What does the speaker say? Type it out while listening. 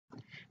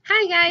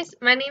Hi guys,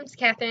 my name's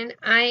Catherine.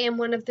 I am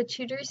one of the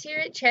tutors here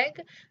at Chegg.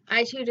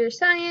 I tutor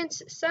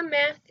science, some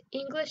math,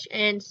 English,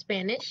 and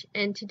Spanish,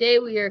 and today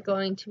we are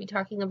going to be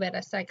talking about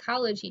a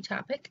psychology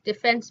topic,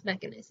 defense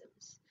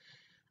mechanisms.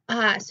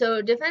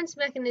 So defense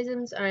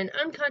mechanisms are an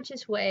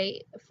unconscious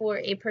way for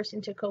a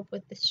person to cope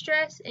with the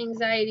stress,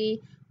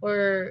 anxiety,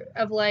 or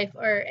of life,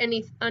 or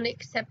any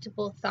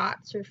unacceptable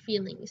thoughts or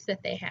feelings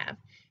that they have.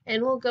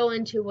 And we'll go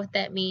into what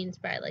that means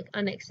by like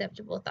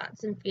unacceptable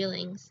thoughts and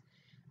feelings.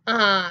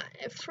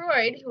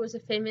 Freud, who was a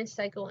famous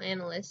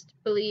psychoanalyst,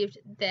 believed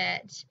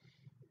that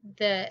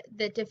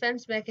the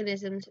defense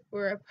mechanisms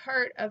were a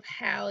part of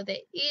how the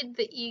id,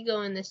 the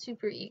ego, and the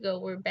superego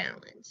were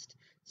balanced.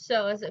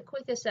 So, as a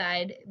quick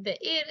aside, the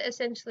id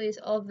essentially is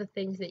all of the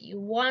things that you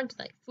want,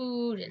 like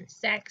food and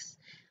sex.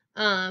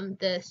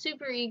 The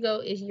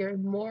superego is your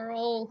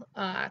moral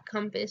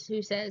compass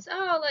who says,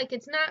 oh, like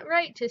it's not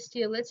right to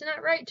steal, it's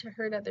not right to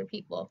hurt other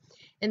people.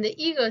 And the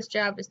ego's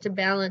job is to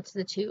balance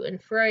the two.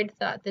 And Freud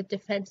thought that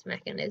defense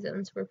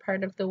mechanisms were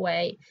part of the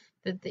way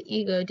that the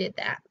ego did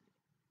that.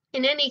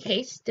 In any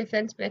case,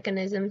 defense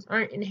mechanisms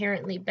aren't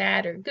inherently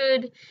bad or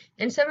good,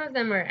 and some of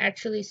them are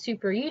actually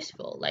super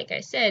useful. Like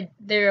I said,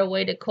 they're a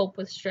way to cope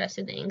with stress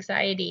and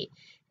anxiety,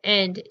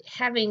 and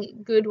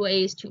having good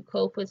ways to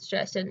cope with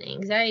stress and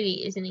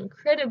anxiety is an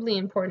incredibly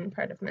important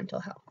part of mental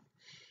health.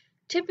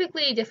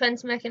 Typically,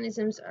 defense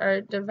mechanisms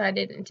are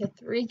divided into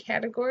three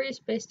categories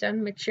based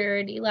on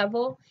maturity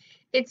level.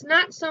 It's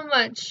not so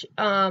much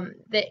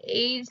the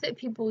age that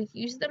people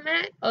use them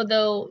at,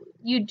 although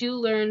you do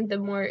learn the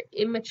more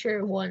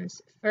immature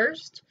ones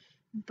first,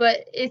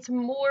 but it's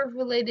more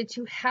related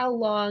to how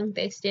long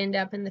they stand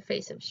up in the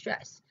face of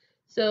stress.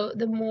 So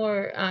the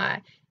more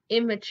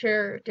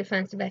immature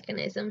defense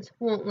mechanisms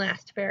won't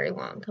last very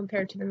long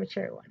compared to the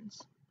mature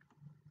ones.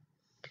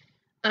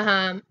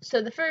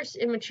 So the first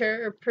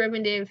immature or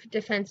primitive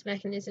defense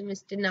mechanism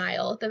is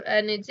denial.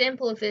 An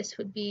example of this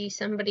would be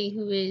somebody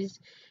who is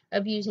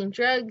abusing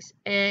drugs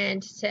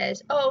and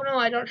says, oh no,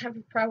 I don't have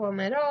a problem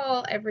at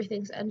all,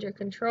 everything's under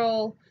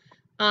control.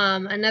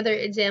 Another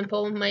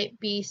example might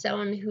be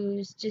someone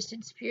who's just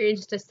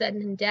experienced a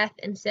sudden death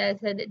and says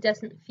that it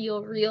doesn't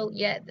feel real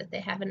yet, that they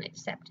haven't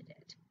accepted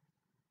it.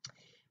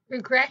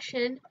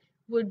 Regression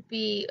would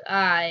be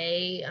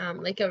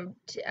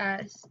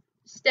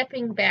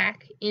stepping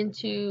back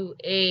into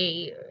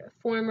a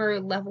former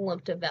level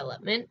of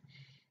development.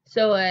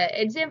 So an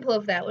example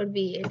of that would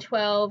be a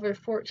 12 or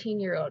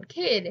 14-year-old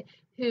kid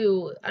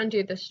who,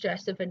 under the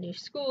stress of a new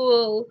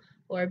school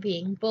or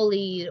being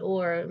bullied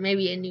or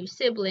maybe a new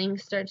sibling,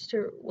 starts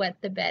to wet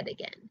the bed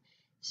again.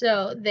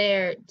 So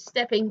they're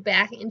stepping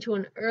back into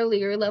an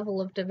earlier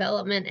level of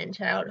development and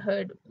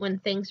childhood when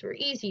things were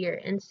easier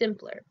and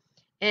simpler.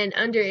 And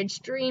under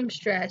extreme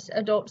stress,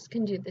 adults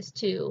can do this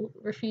too,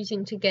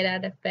 refusing to get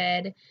out of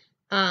bed,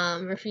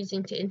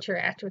 refusing to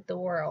interact with the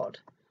world.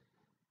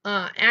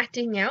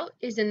 Acting out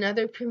is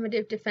another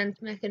primitive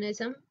defense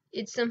mechanism.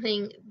 It's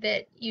something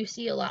that you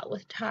see a lot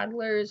with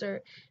toddlers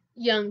or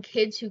young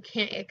kids who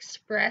can't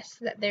express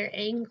that they're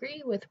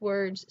angry with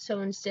words,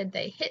 so instead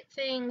they hit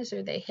things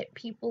or they hit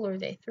people or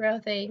they throw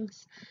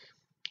things.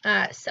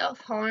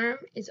 Self-harm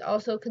is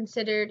also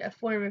considered a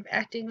form of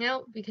acting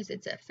out because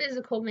it's a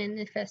physical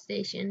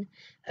manifestation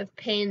of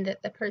pain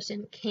that the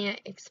person can't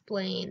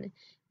explain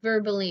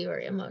verbally or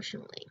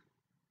emotionally.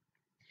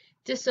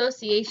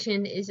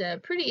 Dissociation is a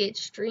pretty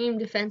extreme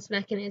defense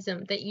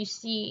mechanism that you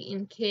see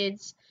in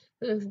kids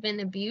who have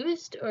been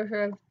abused or who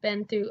have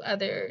been through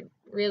other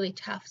really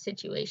tough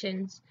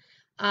situations,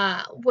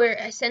 where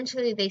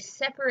essentially they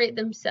separate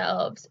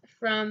themselves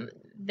from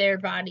their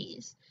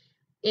bodies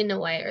in a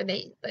way, or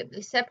they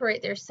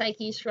separate their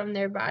psyches from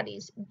their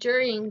bodies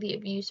during the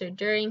abuse or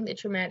during the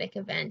traumatic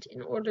event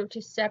in order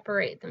to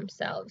separate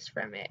themselves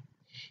from it.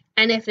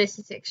 And if this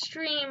is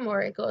extreme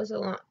or it goes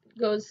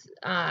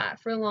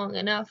for long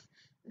enough,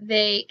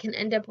 they can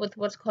end up with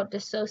what's called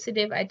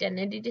dissociative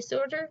identity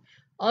disorder,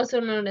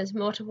 also known as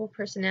multiple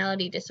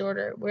personality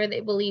disorder, where they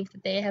believe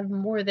that they have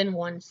more than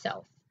one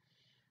self.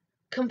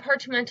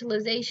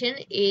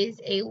 Compartmentalization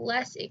is a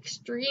less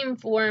extreme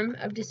form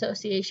of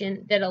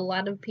dissociation that a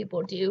lot of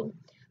people do,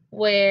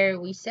 where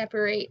we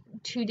separate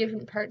two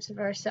different parts of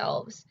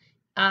ourselves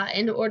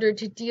in order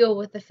to deal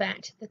with the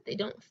fact that they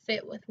don't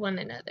fit with one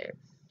another.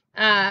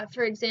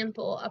 For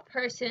example, a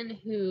person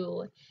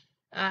who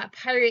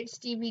pirates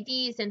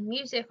DVDs and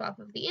music off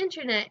of the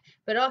internet,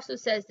 but also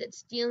says that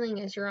stealing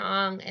is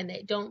wrong and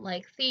they don't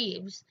like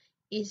thieves,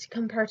 is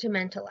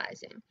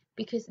compartmentalizing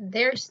because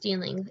they're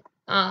stealing,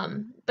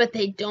 but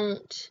they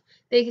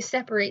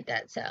separate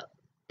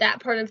that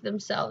part of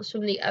themselves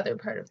from the other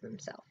part of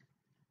themselves.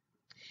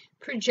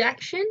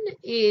 Projection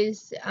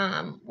is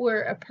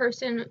where a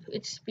person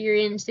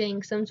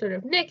experiencing some sort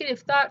of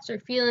negative thoughts or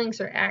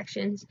feelings or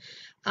actions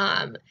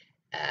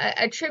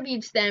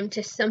attributes them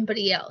to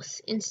somebody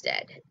else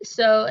instead.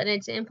 So an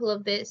example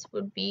of this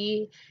would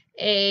be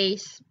a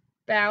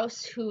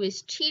spouse who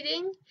is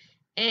cheating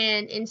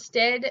and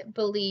instead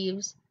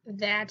believes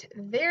that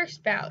their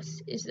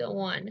spouse is the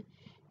one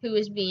who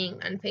is being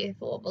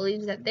unfaithful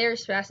believes that their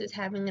spouse is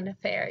having an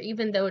affair,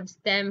 even though it's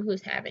them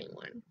who's having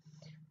one.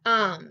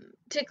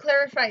 To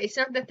clarify, it's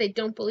not that they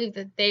don't believe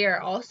that they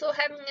are also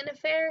having an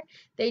affair,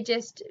 they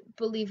just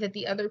believe that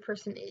the other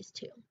person is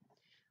too.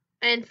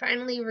 And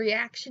finally,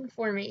 reaction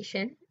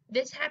formation.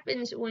 This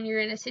happens when you're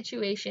in a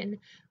situation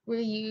where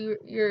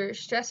your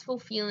stressful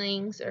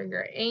feelings or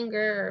your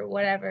anger or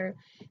whatever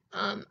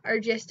are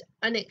just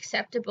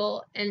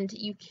unacceptable, and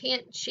you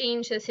can't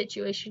change the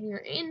situation you're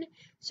in,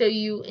 so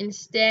you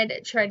instead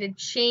try to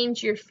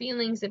change your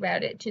feelings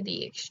about it to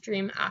the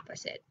extreme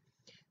opposite.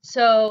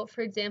 So,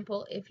 for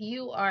example, if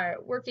you are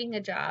working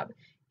a job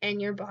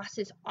and your boss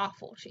is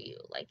awful to you,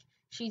 like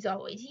she's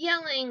always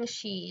yelling,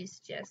 she's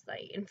just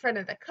like in front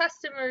of the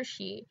customer,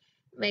 she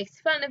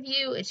makes fun of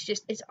you,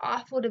 it's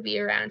awful to be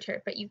around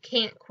her, but you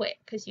can't quit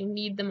because you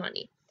need the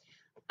money.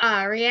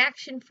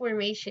 Reaction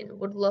formation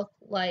would look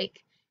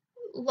like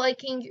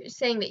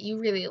saying that you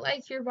really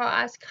like your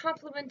boss,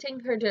 complimenting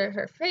her to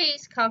her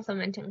face,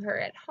 complimenting her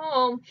at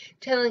home,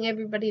 telling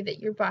everybody that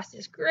your boss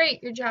is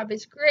great, your job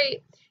is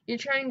great. You're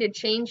trying to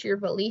change your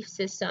belief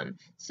system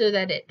so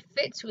that it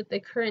fits with the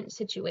current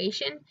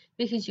situation,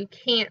 because you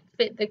can't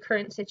fit the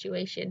current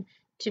situation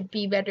to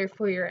be better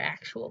for your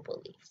actual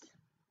beliefs.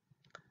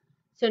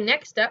 So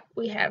next up,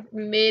 we have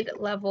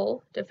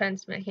mid-level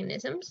defense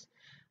mechanisms.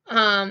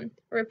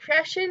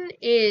 Repression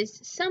is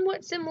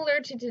somewhat similar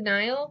to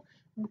denial,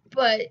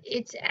 but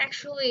it's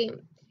actually,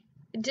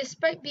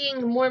 despite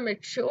being more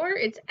mature,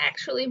 it's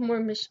actually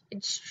more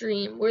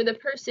extreme, where the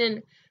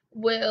person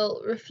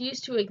will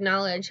refuse to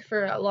acknowledge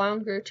for a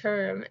longer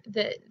term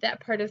that that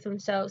part of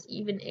themselves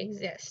even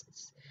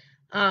exists.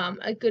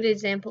 A good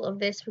example of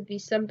this would be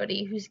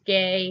somebody who's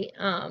gay,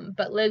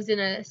 but lives in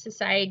a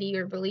society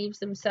or believes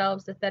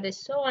themselves that that is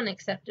so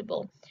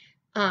unacceptable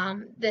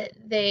that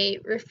they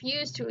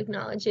refuse to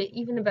acknowledge it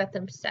even about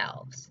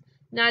themselves.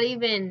 Not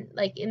even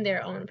like in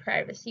their own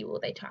privacy will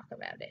they talk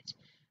about it.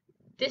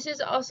 This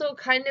is also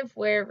kind of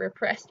where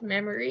repressed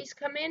memories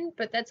come in,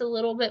 but that's a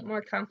little bit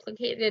more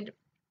complicated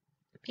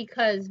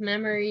because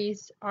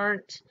memories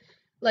aren't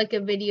like a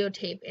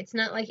videotape. It's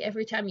not like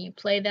every time you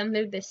play them,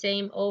 they're the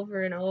same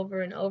over and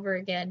over and over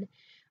again.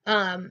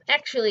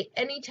 Actually,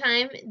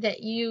 anytime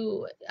that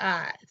you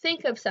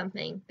think of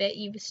something that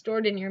you've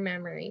stored in your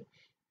memory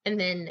and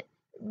then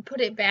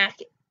put it back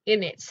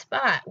in its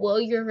spot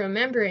while you're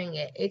remembering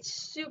it, it's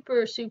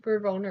super, super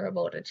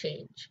vulnerable to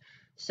change.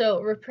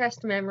 So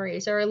repressed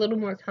memories are a little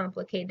more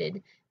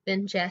complicated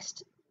than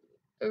just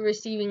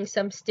receiving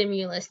some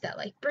stimulus that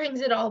like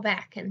brings it all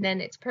back and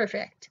then it's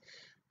perfect.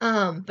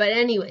 But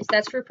anyways,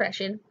 that's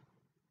repression.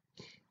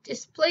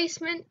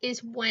 Displacement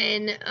is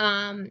when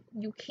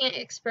you can't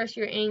express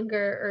your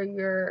anger or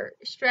your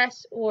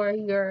stress or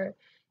your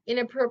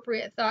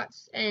inappropriate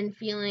thoughts and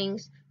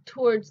feelings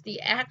towards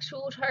the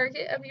actual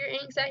target of your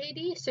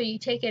anxiety, so you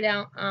take it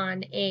out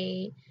on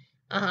a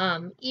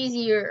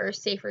easier or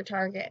safer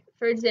target.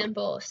 For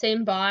example,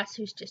 same boss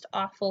who's just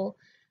awful,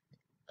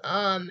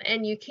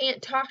 and you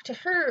can't talk to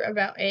her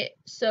about it,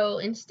 so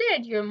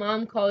instead your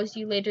mom calls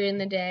you later in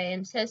the day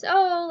and says,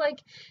 oh,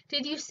 like,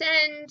 did you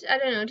send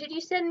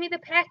me the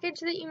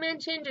package that you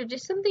mentioned, or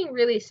just something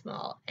really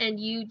small, and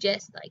you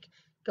just like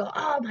go,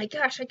 oh my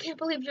gosh, I can't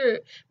believe you're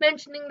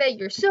mentioning that,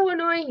 you're so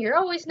annoying, you're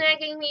always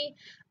nagging me,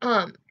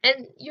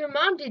 and your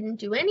mom didn't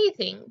do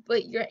anything,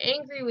 but you're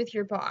angry with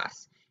your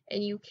boss,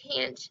 and you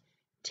can't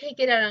take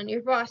it out on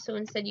your boss, so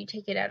instead you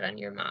take it out on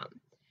your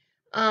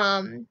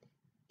mom.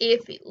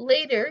 If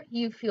later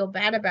you feel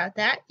bad about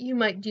that, you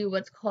might do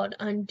what's called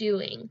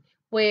undoing,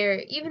 where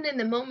even in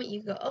the moment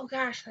you go, oh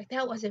gosh, like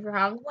that wasn't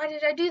wrong. Why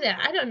did I do that?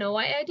 I don't know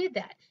why I did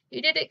that.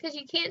 You did it because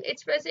you can't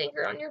express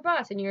anger on your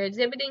boss and you're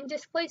exhibiting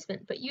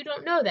displacement, but you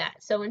don't know that.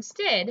 So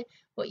instead,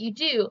 what you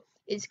do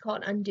is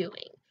called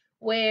undoing,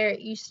 where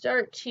you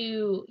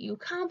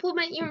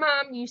compliment your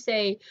mom, you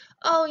say,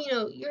 oh,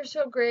 you're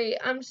so great,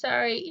 I'm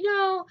sorry,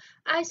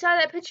 I saw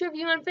that picture of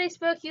you on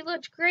Facebook, you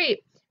looked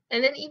great.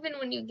 And then even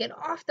when you get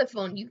off the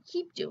phone, you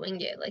keep doing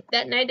it. Like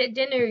that night at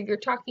dinner, you're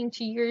talking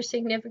to your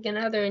significant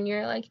other and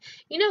you're like,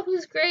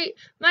 who's great?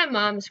 My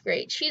mom's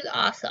great. She's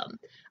awesome.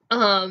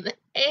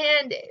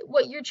 And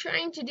what you're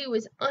trying to do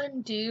is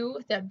undo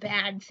the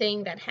bad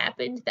thing that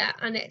happened, that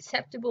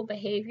unacceptable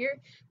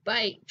behavior,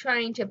 by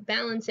trying to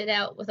balance it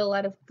out with a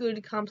lot of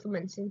good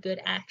compliments and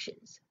good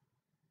actions.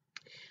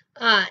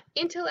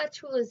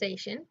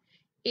 Intellectualization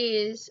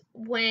is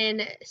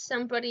when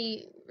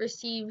somebody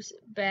receives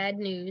bad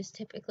news,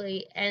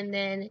 typically, and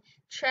then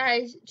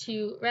tries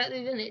to,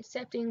 rather than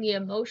accepting the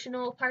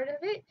emotional part of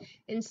it,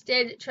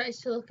 instead tries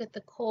to look at the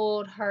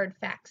cold, hard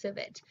facts of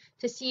it,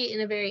 to see it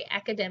in a very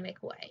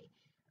academic way.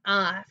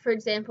 For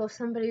example,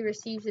 somebody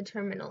receives a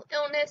terminal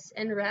illness,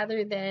 and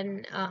rather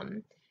than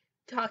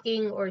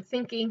talking or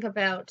thinking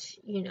about,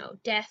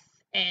 death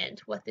and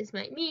what this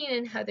might mean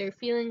and how they're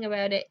feeling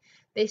about it,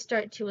 they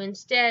start to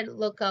instead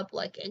look up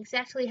like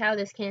exactly how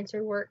this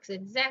cancer works,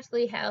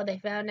 exactly how they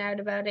found out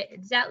about it,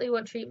 exactly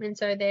what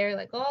treatments are there,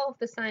 like all of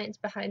the science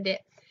behind it.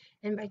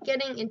 And by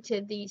getting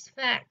into these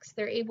facts,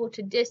 they're able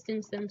to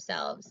distance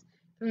themselves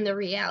from the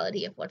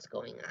reality of what's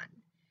going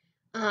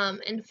on.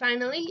 And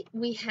finally,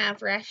 we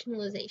have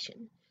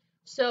rationalization.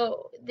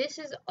 So this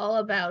is all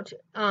about,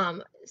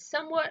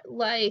 somewhat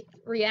like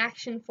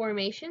reaction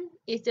formation.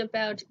 It's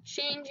about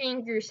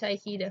changing your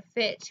psyche to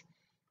fit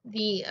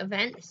the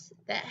events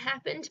that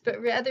happened,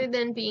 but rather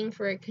than being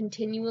for a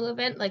continual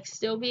event, like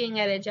still being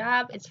at a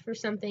job, it's for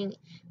something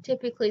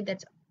typically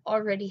that's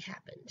already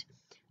happened.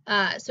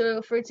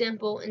 So for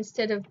example,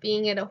 instead of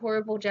being at a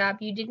horrible job,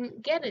 you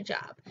didn't get a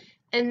job.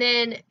 And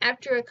then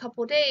after a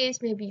couple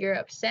days, maybe you're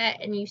upset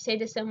and you say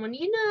to someone,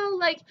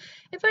 like,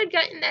 if I'd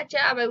gotten that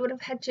job, I would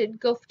have had to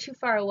go too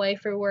far away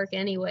for work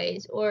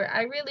anyways, or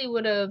I really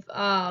would have,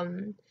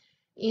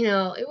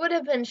 it would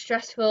have been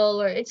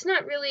stressful, or it's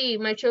not really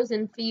my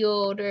chosen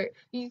field, or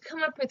you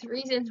come up with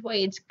reasons why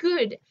it's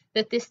good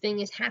that this thing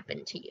has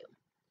happened to you.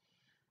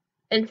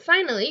 And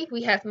finally,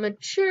 we have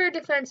mature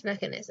defense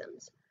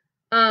mechanisms.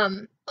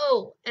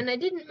 Oh, and I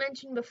didn't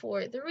mention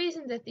before, the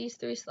reason that these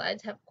 3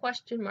 slides have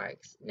question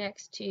marks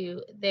next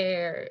to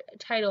their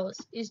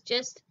titles is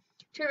just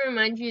to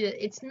remind you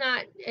that it's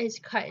not as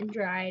cut and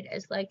dried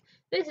as like,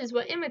 this is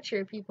what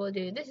immature people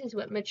do, this is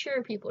what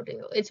mature people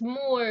do. It's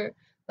more,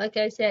 like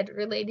I said,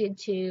 related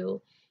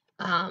to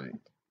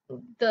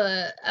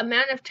the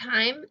amount of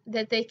time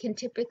that they can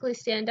typically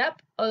stand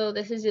up, although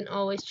this isn't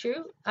always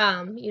true.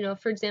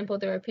 For example,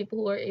 there are people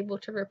who are able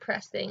to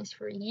repress things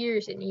for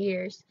years and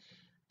years.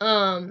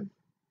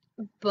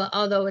 But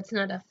although it's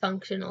not a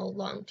functional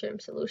long-term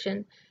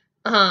solution,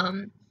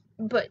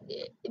 but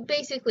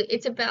basically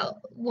it's about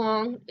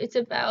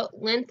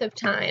length of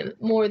time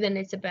more than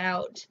it's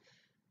about,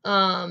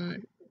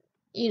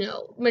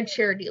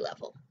 maturity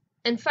level.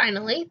 And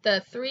finally,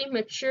 the 3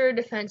 mature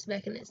defense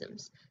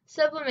mechanisms.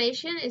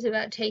 Sublimation is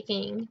about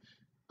taking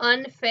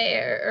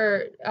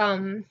unfair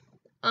or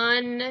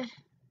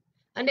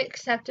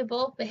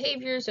unacceptable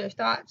behaviors or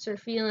thoughts or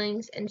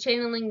feelings and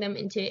channeling them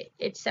into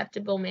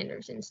acceptable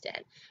manners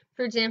instead.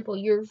 For example,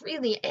 you're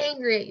really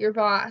angry at your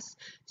boss,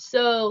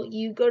 so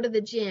you go to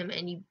the gym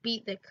and you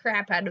beat the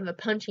crap out of a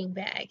punching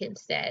bag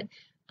instead.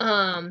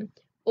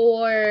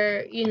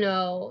 Or,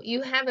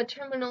 you have a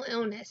terminal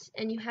illness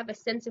and you have a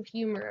sense of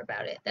humor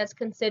about it. That's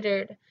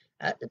considered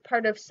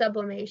part of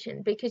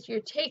sublimation, because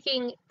you're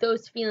taking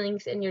those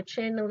feelings and you're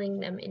channeling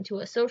them into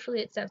a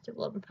socially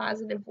acceptable and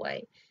positive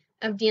way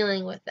of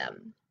dealing with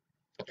them.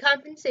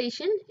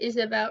 Compensation is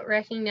about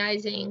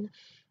recognizing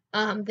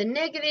the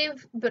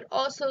negative, but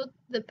also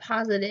the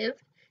positive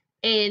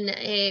in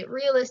a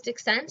realistic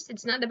sense.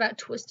 It's not about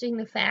twisting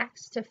the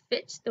facts to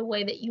fit the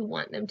way that you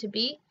want them to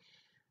be.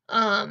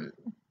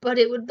 But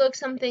it would look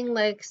something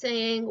like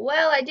saying,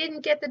 well, I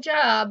didn't get the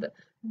job,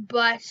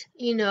 but,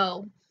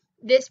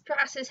 this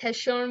process has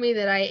shown me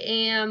that I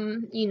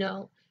am,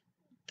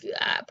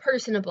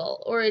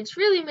 personable, or it's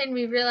really made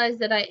me realize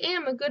that I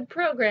am a good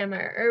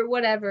programmer, or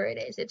whatever it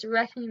is. It's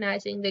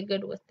recognizing the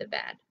good with the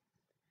bad.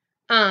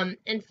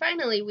 And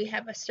finally, we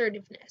have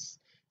assertiveness.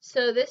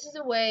 So this is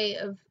a way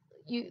of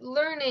you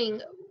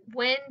learning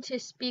when to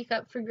speak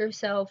up for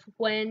yourself,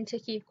 when to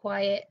keep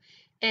quiet,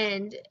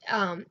 and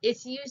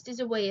it's used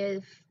as a way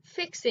of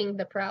fixing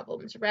the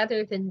problems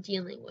rather than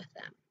dealing with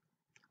them.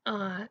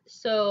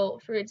 So,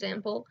 for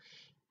example,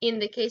 in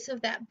the case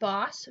of that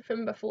boss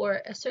from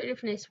before,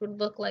 assertiveness would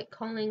look like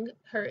calling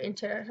her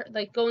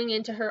going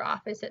into her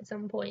office at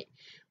some point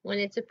when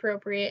it's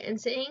appropriate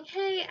and saying,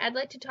 hey, I'd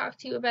like to talk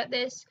to you about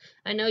this.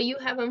 I know you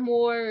have a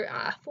more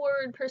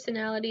forward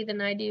personality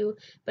than I do,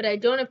 but I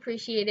don't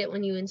appreciate it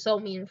when you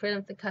insult me in front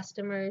of the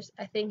customers.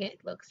 I think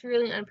it looks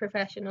really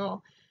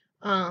unprofessional,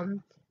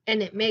 and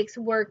it makes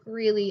work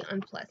really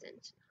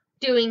unpleasant.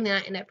 Doing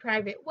that in a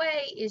private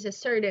way is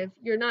assertive.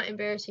 You're not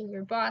embarrassing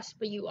your boss,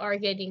 but you are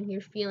getting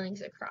your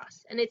feelings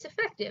across. And it's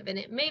effective, and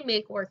it may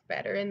make work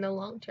better in the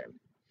long term.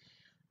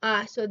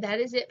 So that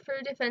is it for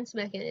defense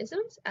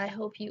mechanisms. I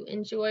hope you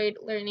enjoyed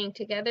learning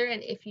together,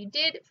 and if you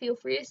did, feel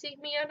free to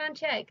seek me out on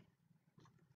Chegg.